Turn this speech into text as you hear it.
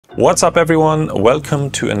What's up everyone?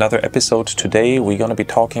 Welcome to another episode. Today we're going to be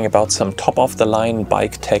talking about some top-of-the-line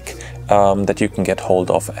bike tech that you can get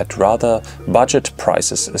hold of at rather budget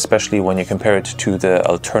prices, especially when you compare it to the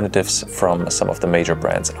alternatives from some of the major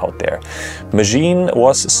brands out there. Magene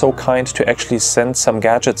was so kind to actually send some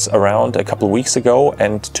gadgets around a couple of weeks ago,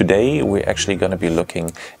 and today we're actually going to be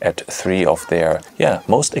looking at three of their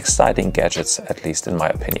most exciting gadgets, at least in my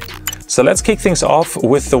opinion. So let's kick things off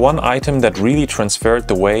with the one item that really transferred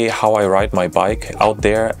the way how I ride my bike out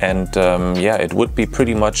there, and it would be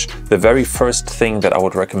pretty much the very first thing that I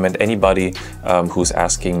would recommend anybody who's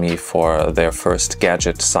asking me for their first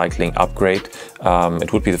gadget cycling upgrade.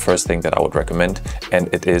 It would be the first thing that I would recommend,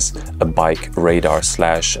 and it is a bike radar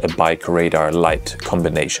slash a bike radar light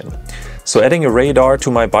combination. So adding a radar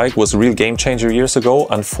to my bike was a real game changer years ago.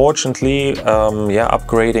 Unfortunately,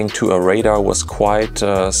 upgrading to a radar was quite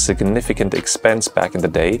a significant expense back in the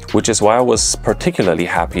day, which is why I was particularly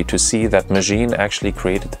happy to see that Magene actually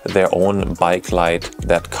created their own bike light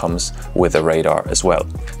that comes with a radar as well.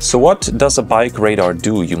 So what does a bike radar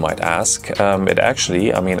do, you might ask? It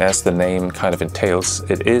actually, as the name kind of entails,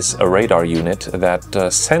 it is a radar unit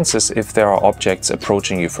that senses if there are objects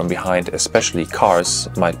approaching you from behind, especially cars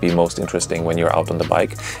might be most interesting when you're out on the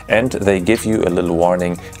bike, and they give you a little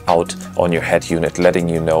warning out on your head unit, letting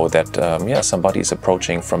you know that somebody is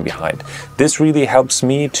approaching from behind. This really helps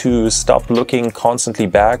me to stop looking constantly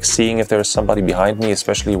back, seeing if there's somebody behind me,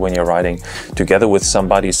 especially when you're riding together with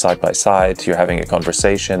somebody side by side, you're having a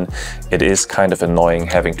conversation. It is kind of annoying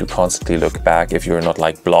having to constantly look back if you're not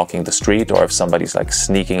like blocking the street, or if somebody's like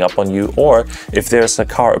sneaking up on you, or if there's a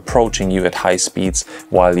car approaching you at high speeds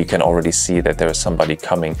while you can already see that there's somebody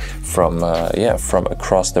coming from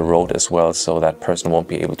across the road as well, so that person won't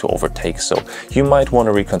be able to overtake. So you might want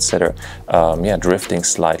to reconsider drifting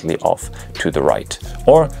slightly off to the right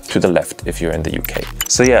or to the left if you're in the UK.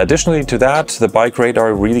 So additionally to that, the bike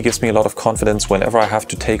radar really gives me a lot of confidence whenever I have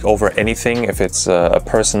to take over anything, if it's a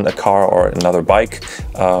person, a car or another bike,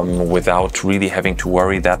 without really having to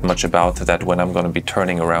worry that much about that when I'm going to be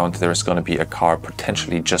turning around there's going to be a car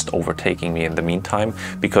potentially just overtaking me in the meantime,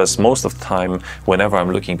 because most of the time whenever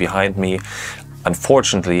I'm looking behind me,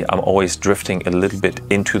 unfortunately, I'm always drifting a little bit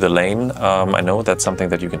into the lane. I know that's something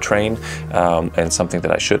that you can train and something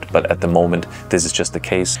that I should, but at the moment this is just the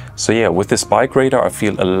case. So with this bike radar I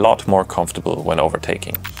feel a lot more comfortable when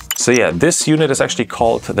overtaking. So this unit is actually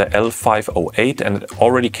called the L508, and it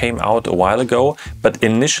already came out a while ago, but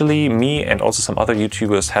initially me and also some other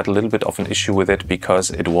YouTubers had a little bit of an issue with it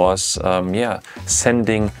because it was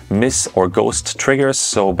sending miss or ghost triggers,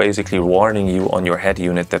 so basically warning you on your head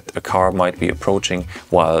unit that a car might be approaching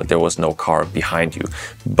while there was no car behind you.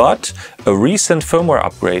 But a recent firmware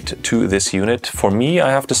upgrade to this unit, for me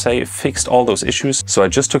I have to say, fixed all those issues. So I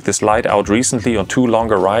just took this light out recently on 2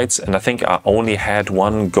 longer rides, and I think I only had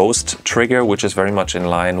one ghost trigger, which is very much in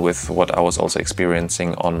line with what I was also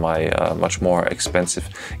experiencing on my much more expensive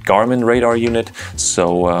Garmin radar unit.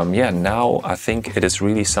 So now I think it is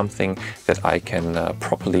really something that I can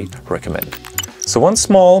properly recommend. So one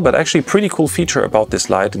small but actually pretty cool feature about this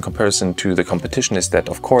light in comparison to the competition is that,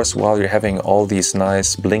 of course, while you're having all these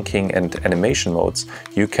nice blinking and animation modes,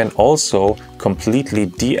 you can also completely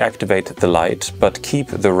deactivate the light but keep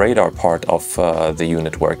the radar part of the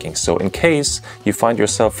unit working. So in case you find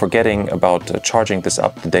yourself forgetting about charging this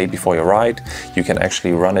up the day before your ride, you can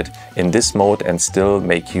actually run it in this mode and still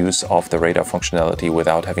make use of the radar functionality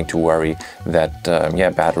without having to worry that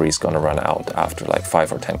battery is going to run out after like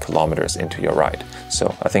 5 or 10 kilometers into your ride.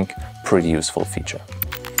 So I think pretty useful feature.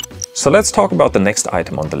 So let's talk about the next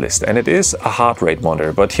item on the list, and it is a heart rate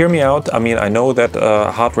monitor. But hear me out, I know that a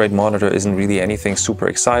heart rate monitor isn't really anything super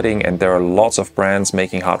exciting, and there are lots of brands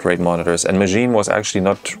making heart rate monitors, and Magene was actually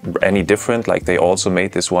not any different. Like, they also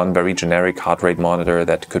made this one very generic heart rate monitor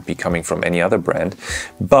that could be coming from any other brand.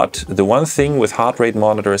 But the one thing with heart rate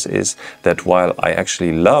monitors is that while I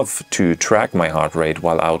actually love to track my heart rate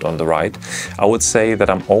while out on the ride, I would say that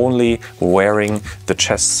I'm only wearing the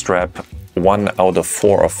chest strap 1 out of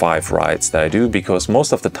 4 or 5 rides that I do, because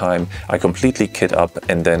most of the time I completely kit up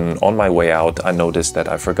and then on my way out I noticed that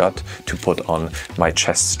I forgot to put on my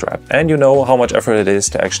chest strap. And you know how much effort it is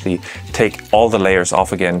to actually take all the layers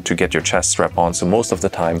off again to get your chest strap on, so most of the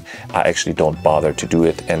time I actually don't bother to do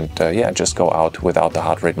it and just go out without the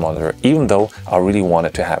heart rate monitor, even though I really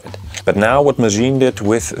wanted to have it. But now what Magene did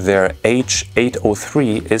with their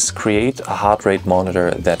H803 is create a heart rate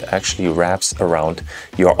monitor that actually wraps around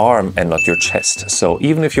your arm and not your chest. So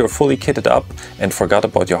even if you're fully kitted up and forgot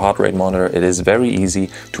about your heart rate monitor, it is very easy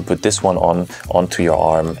to put this one onto your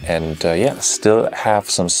arm and yeah, still have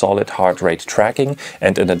some solid heart rate tracking.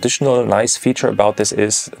 And an additional nice feature about this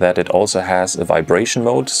is that it also has a vibration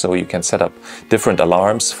mode, so you can set up different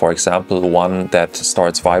alarms. For example, one that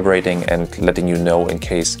starts vibrating and letting you know in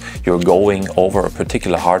case you're going over a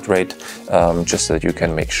particular heart rate, just so that you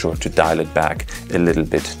can make sure to dial it back a little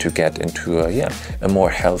bit to get into a more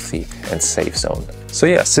healthy and safe zone. So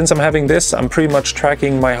yeah, since I'm having this, I'm pretty much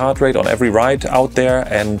tracking my heart rate on every ride out there,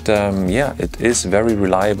 and yeah, it is very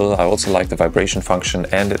reliable. I also like the vibration function,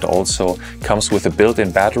 and it also comes with a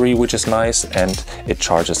built-in battery, which is nice, and it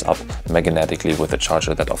charges up magnetically with a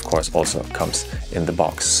charger that of course also comes in the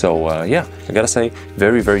box. So yeah, I gotta say,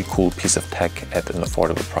 very, very cool piece of tech at an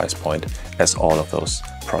affordable price point, as all of those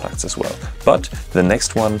products as well. But the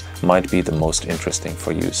next one might be the most interesting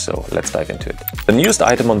for you, so let's dive into it. The newest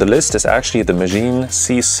item on the list is actually the Magene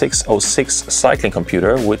C606 cycling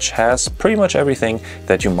computer, which has pretty much everything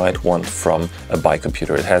that you might want from a bike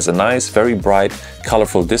computer. It has a nice, very bright,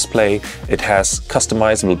 colorful display. It has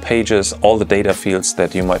customizable pages, all the data fields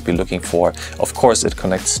that you might be looking for. Of course, it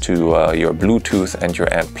connects to your Bluetooth and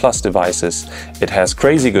your Ant Plus devices. It has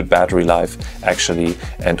crazy good battery life, actually,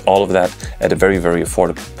 and all of that at a very, very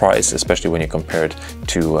affordable price, especially when you compare it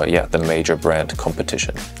to yeah, the major brand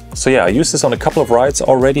competition. So yeah, I used this on a couple of rides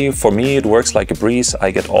already. For me, it works like a breeze.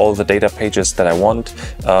 I get all the data pages that I want.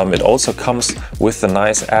 It also comes with a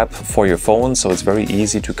nice app for your phone, so it's very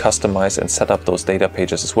easy to customize and set up those data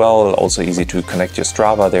pages as well. Also easy to connect your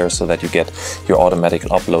Strava there so that you get your automatic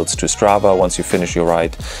uploads to Strava once you finish your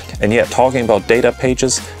ride. And yeah, talking about data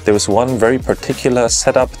pages, there was one very particular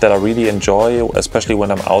setup that I really enjoy, especially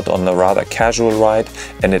when I'm out on a rather casual ride,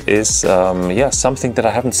 and it is yeah, something that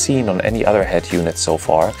I haven't seen on any other head unit so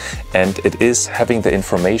far. And it is having the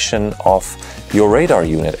information of your radar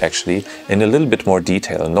unit actually in a little bit more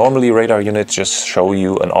detail. Normally radar units just show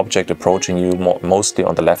you an object approaching you mostly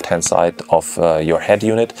on the left hand side of your head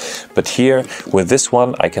unit, but here with this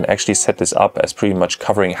one I can actually set this up as pretty much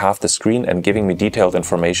covering half the screen and giving me detailed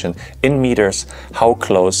information in meters how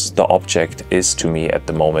close the object is to me at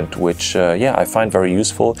the moment, which yeah, I find very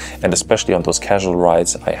useful. And especially on those casual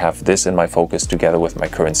rides, I have this in my focus together with my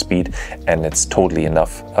current speed, and it's totally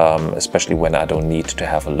enough, especially when I don't need to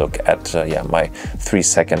have a look at yeah, my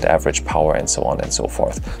 3-second average power and so on and so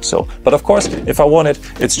forth. So, but of course, if I want it,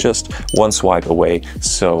 it's just one swipe away.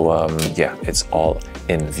 So yeah, it's all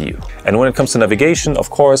in view. And when it comes to navigation, of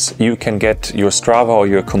course, you can get your Strava or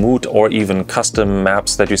your Komoot or even custom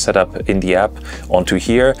maps that you set up in the app onto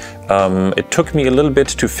here. It took me a little bit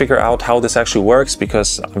to figure out how this actually works,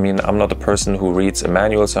 because I mean, I'm not a person who reads a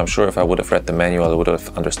manual, so I'm sure if I would have read the manual, I would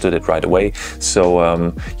have understood it right away. So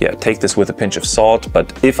yeah, take this with a pinch of salt.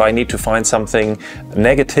 But if I need to find something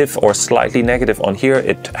negative or slightly negative on here,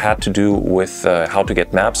 it had to do with how to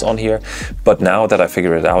get maps on here. But now that I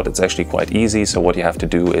figured it out, it's actually quite easy. So what you have to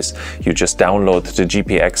do is you just download the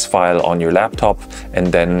GPX file on your laptop and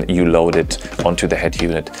then you load it onto the head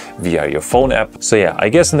unit via your phone app. So yeah, I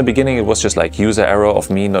guess in the beginning it was just like user error of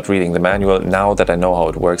me not reading the manual. Now that I know how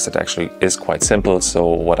it works, it actually is quite simple. So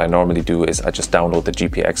what I normally do is I just download the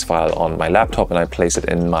GPX file on my laptop and I place it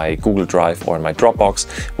in my Google Drive or in my Dropbox,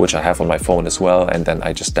 which I have on my phone as well. And then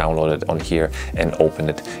I just download it on here and open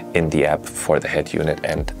it in the app for the head unit,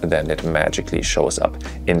 and then it magically shows up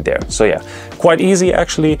in there. So yeah, quite easy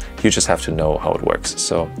actually. You just have to know how it works.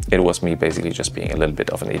 So it was me basically just being a little bit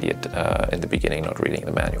of an idiot in the beginning, not reading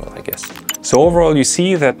the manual, I guess. So overall, you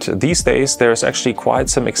see that these days there's actually quite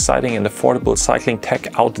some exciting and affordable cycling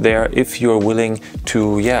tech out there if you're willing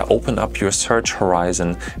to, yeah, open up your search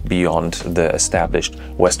horizon beyond the established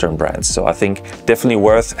Western brands. So I think definitely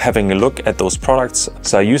worth having a look at those products.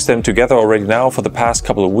 So I used them together already now for the past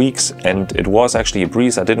couple of weeks, and it was actually a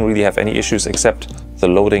breeze. I didn't really have any issues except the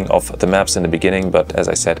loading of the maps in the beginning, but as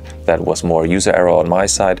I said, that was more user error on my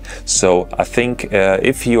side. So I think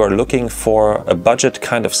if you are looking for a budget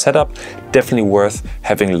kind of setup, definitely worth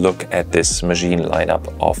having a look at this Magene lineup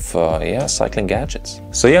of yeah, cycling gadgets.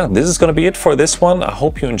 So yeah, this is going to be it for this one. I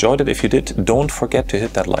hope you enjoyed it. If you did, don't forget to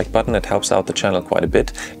hit that like button. It helps out the channel quite a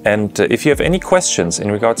bit. And if you have any questions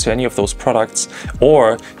in regards to any of those products,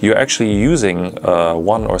 or you're actually using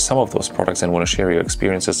one or some of those products and want to share your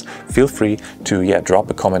experiences, feel free to, yeah, drop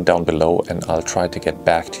a comment down below and I'll try to get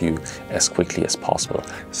back to you as quickly as possible.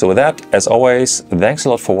 So with that, as always, thanks a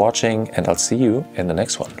lot for watching, and I'll see you in the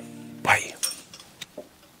next one.